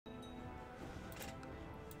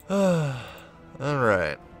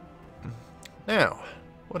Alright. Now,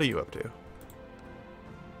 what are you up to?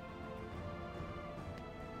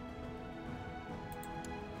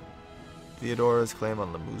 Theodora's claim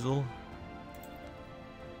on Limousin.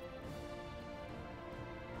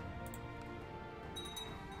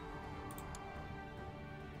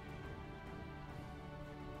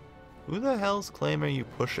 Who the hell's claim are you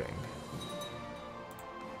pushing?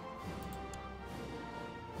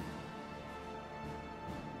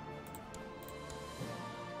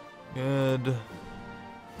 Good.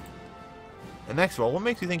 And next of all, what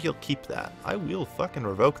makes you think you'll keep that? I will fucking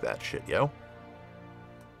revoke that shit, yo.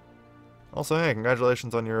 Also, hey,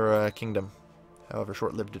 congratulations on your kingdom. However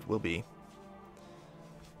short-lived it will be.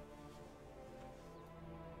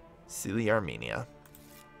 Silly Armenia.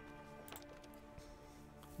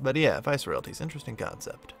 But yeah, viceroyalties, interesting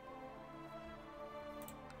concept.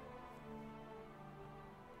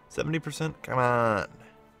 70%? Come on.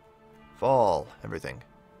 Fall, everything.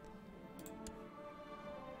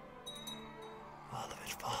 All of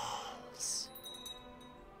it falls.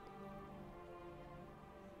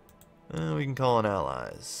 We can call in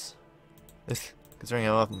allies. Considering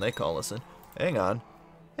how often they call us in. Hang on.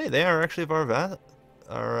 Hey, they are actually of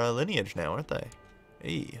our lineage now, aren't they?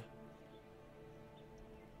 Hey.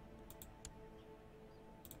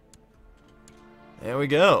 There we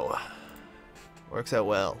go. Works out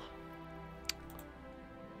well.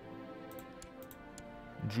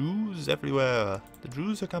 Jews everywhere. The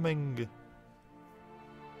Jews are coming.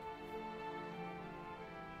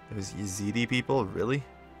 There's Yazidi people? Really?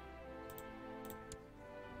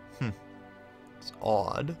 It's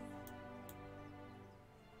odd.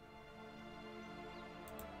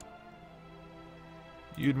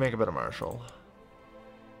 You'd make a better marshal.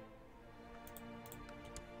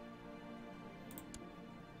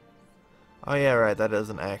 Oh yeah, right, that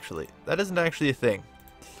isn't actually a thing.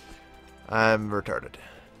 I'm retarded.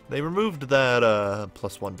 They removed that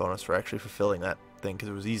 +1 bonus for actually fulfilling that thing because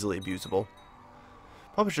it was easily abusable.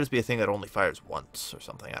 Probably should just be a thing that only fires once or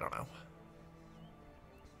something, I don't know.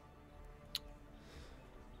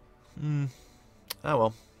 Oh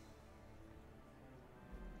well.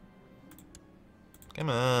 Come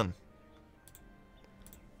on.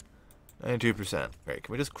 92%. Great,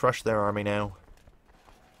 can we just crush their army now?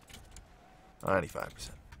 95%.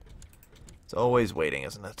 It's always waiting,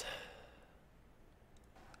 isn't it?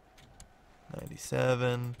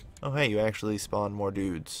 97. Oh, hey, you actually spawned more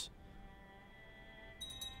dudes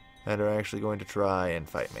that are actually going to try and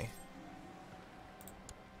fight me.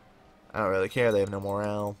 I don't really care. They have no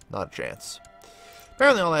morale. Not a chance.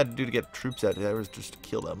 Apparently all I had to do to get troops out of there was just to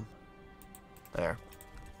kill them. There.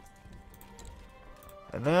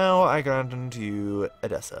 And now I grant unto you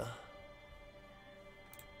Edessa.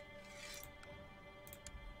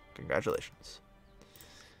 Congratulations.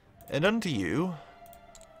 And unto you,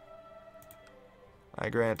 I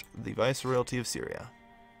grant the Viceroyalty of Syria.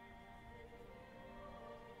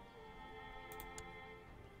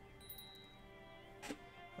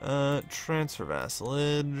 Transfer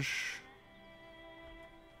vassalage.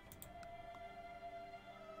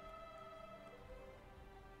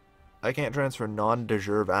 I can't transfer non-de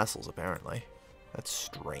jure vassals, apparently. That's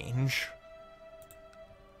strange.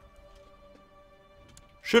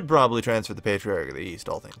 Should probably transfer the Patriarch of the East,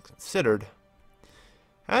 all things considered.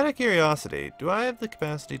 Out of curiosity, do I have the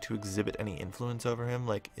capacity to exhibit any influence over him?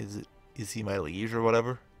 Like, is he my liege or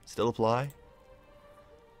whatever? Still apply?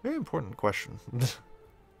 Very important question.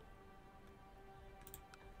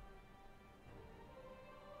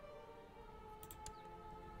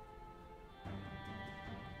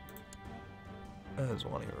 As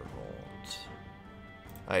one year revolt.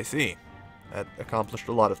 I see. That accomplished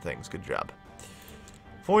a lot of things. Good job.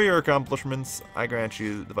 For your accomplishments, I grant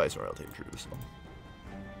you the Viceroyalty of Jerusalem.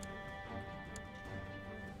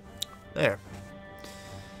 There.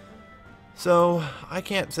 So, I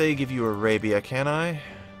can't say give you Arabia, can I?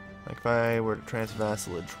 Like, if I were to transfer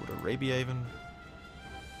vassalage, would Arabia even...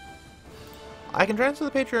 I can transfer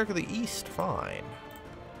the Patriarch of the East, fine.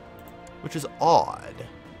 Which is odd.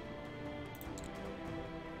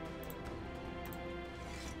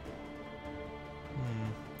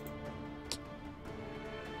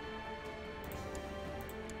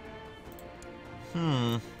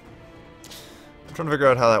 I'm trying to figure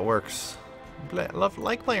out how that works. I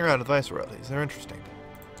like playing around with Viceroyalties. They're interesting.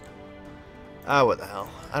 Ah, what the hell.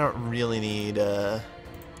 I don't really need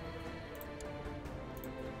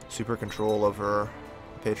super control over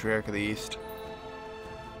the Patriarch of the East.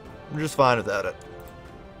 I'm just fine without it.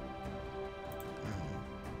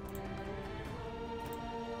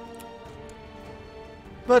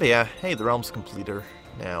 But yeah, hey, the realm's completer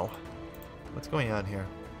now. What's going on here?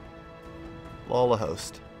 Lol a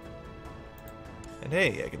host. And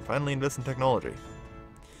hey, I can finally invest in technology.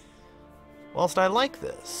 Whilst I like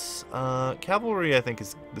this, cavalry I think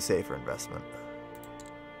is the safer investment.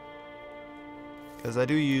 Because I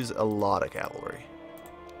do use a lot of cavalry.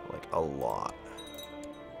 Like, a lot.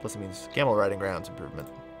 Plus it means camel riding grounds improvement.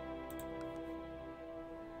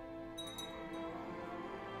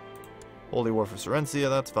 Holy War for Serencia,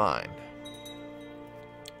 that's fine.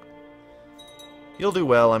 He'll do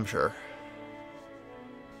well, I'm sure.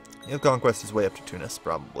 He'll conquest his way up to Tunis,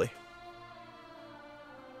 probably.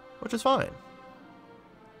 Which is fine.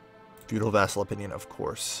 Feudal vassal opinion, of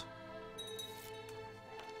course.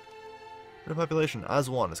 The population,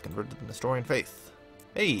 Aswan, is converted to the Nestorian faith.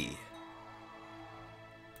 Hey!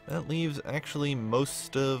 That leaves actually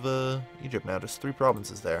most of Egypt now, just 3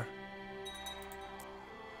 provinces there.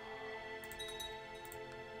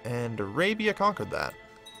 And Arabia conquered that.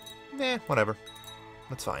 Eh, whatever.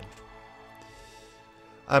 That's fine.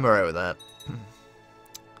 I'm alright with that.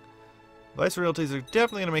 Viceroyalties are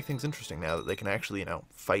definitely going to make things interesting now that they can actually, you know,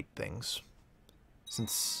 fight things.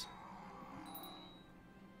 Since...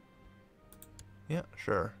 yeah,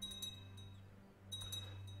 sure.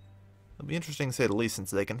 It'll be interesting to say the least since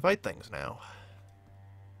they can fight things now.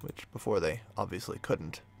 Which before they obviously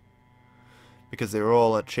couldn't. Because they were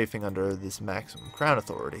all chafing under this maximum crown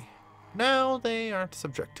authority. Now they aren't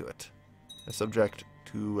subject to it. They're subject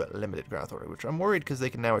to limited crown authority, which I'm worried because they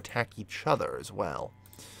can now attack each other as well.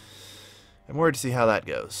 I'm worried to see how that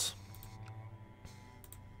goes.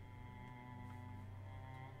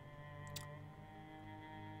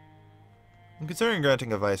 I'm considering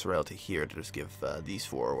granting a viceroyalty here to just give these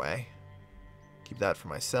 4 away. Keep that for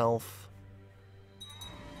myself.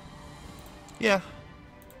 Yeah.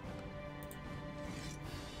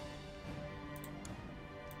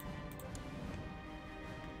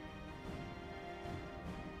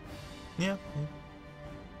 Yeah.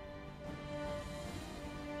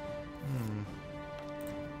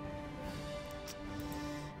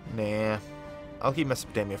 Nah. I'll keep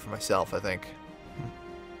Mesopotamia for myself, I think.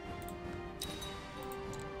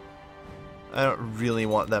 I don't really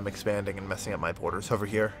want them expanding and messing up my borders over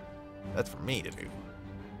here. That's for me to do.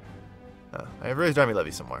 I have raised army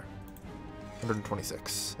levy somewhere.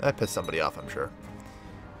 126. That pissed somebody off, I'm sure.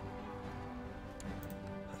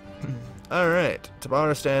 Alright.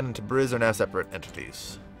 Tabaristan and Tabriz are now separate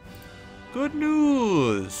entities. Good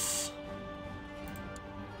news!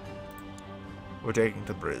 We're taking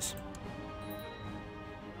Tabriz.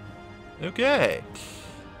 Okay.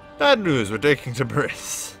 Bad news, we're taking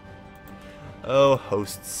Tabriz. Oh,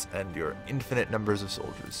 hosts and your infinite numbers of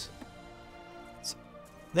soldiers. So,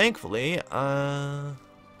 thankfully,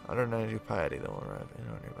 192 piety that will arrive in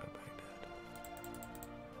or nearby Baghdad.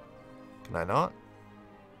 Can I not?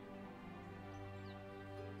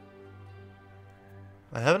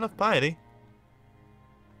 I have enough piety.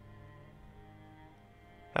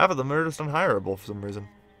 Half of them are just unhireable for some reason.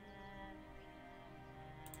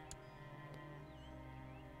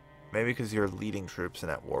 Maybe because you're leading troops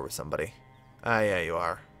and at war with somebody. Ah, yeah, you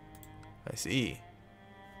are. I see.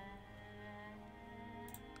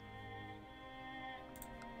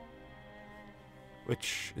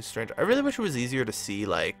 Which is strange. I really wish it was easier to see,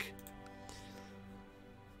 like...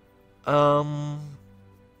 how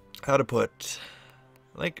to put...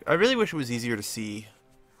 Like, I really wish it was easier to see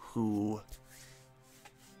who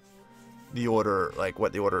the order, like,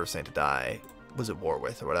 what the Order of Saint to Die was at war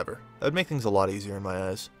with, or whatever. That would make things a lot easier in my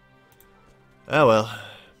eyes. Oh well.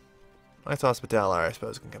 Knights Hospitaller, I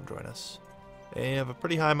suppose, can come join us. They have a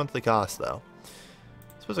pretty high monthly cost, though.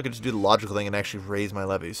 I suppose I could just do the logical thing and actually raise my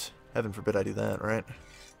levies. Heaven forbid I do that, right?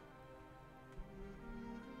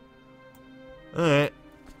 Alright.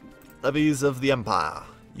 Levies of the Empire.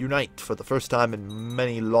 Unite for the first time in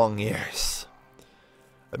many long years.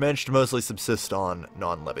 I managed to mostly subsist on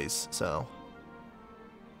non-levies, so...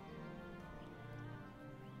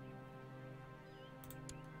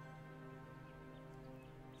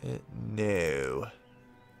 No.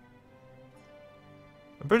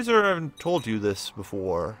 I'm pretty sure I haven't told you this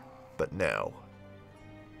before, but no.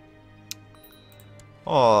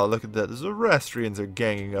 Oh, look at that. The Zoroastrians are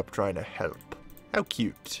ganging up trying to help. How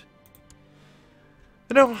cute.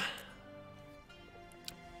 You know,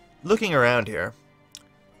 looking around here,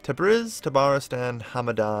 Tabriz, Tabaristan,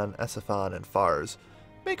 Hamadan, Esifan, and Fars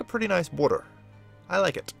make a pretty nice border. I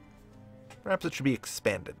like it. Perhaps it should be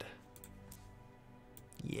expanded.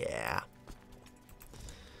 Yeah.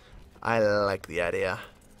 I like the idea.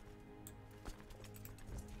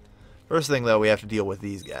 First thing, though, we have to deal with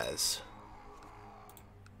these guys.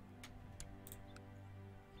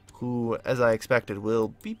 Who, as I expected, will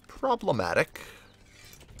be problematic.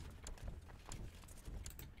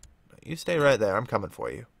 You stay right there. I'm coming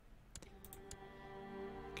for you.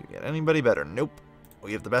 Can we get anybody better? Nope.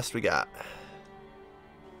 We have the best we got.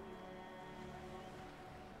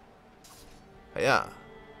 Yeah.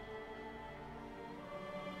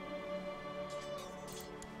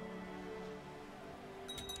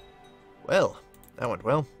 Well, that went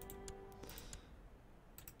well.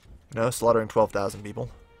 No, slaughtering 12,000 people.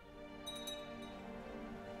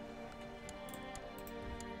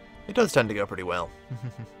 It does tend to go pretty well.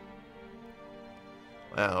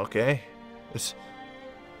 Wow, okay.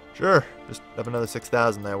 Sure, just have another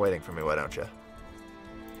 6,000 there waiting for me, why don't you?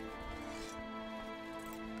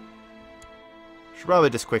 Should probably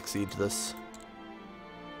just quick siege this.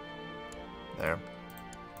 There.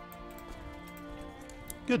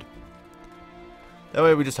 Good. That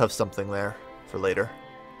way we just have something there for later.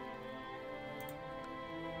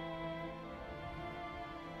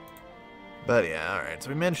 But yeah, alright, so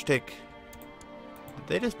we managed to take... Did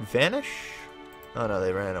they just vanish? Oh no,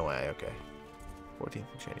 they ran away, okay.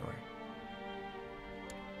 14th of January.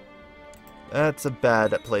 That's a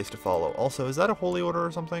bad place to follow. Also, is that a holy order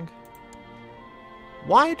or something?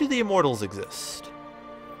 Why do the immortals exist?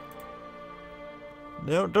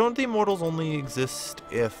 No, don't the immortals only exist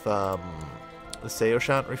if the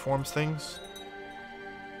Seoshant reforms things?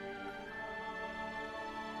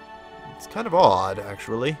 It's kind of odd,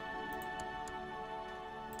 actually.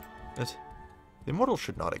 The immortals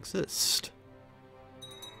should not exist.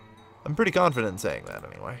 I'm pretty confident in saying that,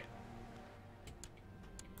 anyway.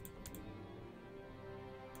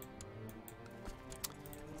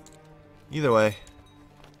 Either way.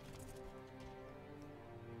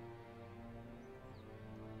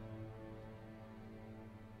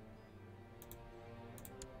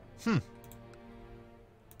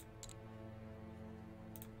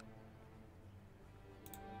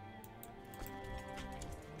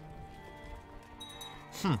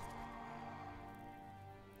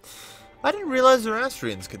 I didn't realize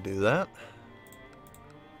Zoroastrians could do that.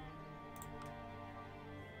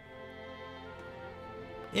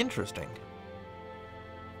 Interesting.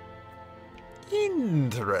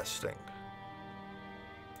 Interesting.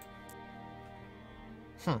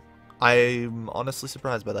 I'm honestly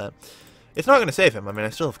surprised by that. It's not going to save him. I mean, I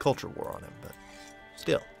still have Culture War on him, but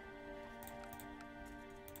still.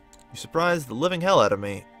 You surprised the living hell out of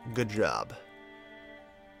me. Good job.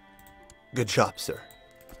 Good job, sir.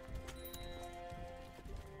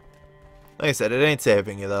 Like I said, it ain't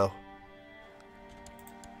saving you, though.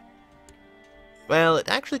 Well, it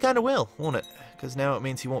actually kind of will, won't it? Because now it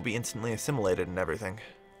means he won't be instantly assimilated and everything.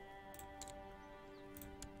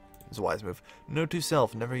 It's a wise move. Note to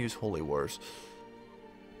self, never use holy wars.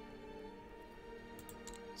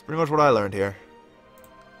 It's pretty much what I learned here.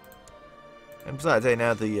 And besides, hey,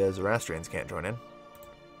 now the Zoroastrians can't join in.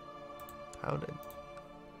 How did...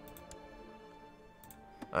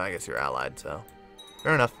 I guess you're allied, so...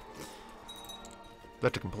 Fair enough.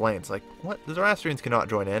 About to complain. It's like, what? The Zoroastrians cannot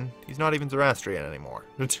join in. He's not even Zoroastrian anymore.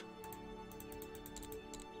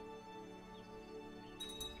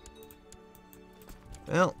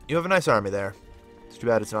 Well, you have a nice army there. It's too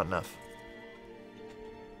bad it's not enough.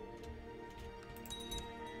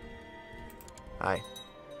 Hi.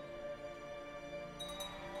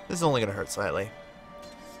 This is only going to hurt slightly.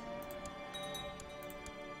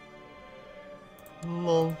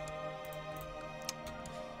 Lol.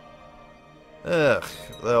 Ugh,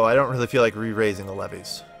 though I don't really feel like re-raising the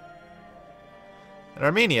levies. And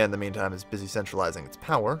Armenia, in the meantime, is busy centralizing its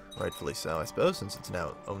power, rightfully so, I suppose, since it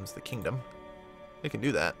now owns the kingdom. It can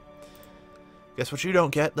do that. Guess what you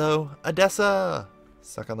don't get, though? Edessa!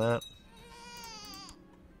 Suck on that.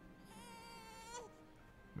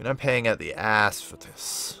 I mean, I'm paying at the ass for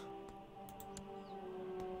this.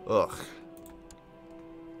 Ugh.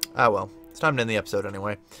 Ah, well. It's time to end the episode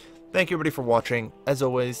anyway. Thank you, everybody, for watching. As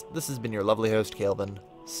always, this has been your lovely host, Calvin,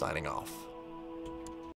 signing off.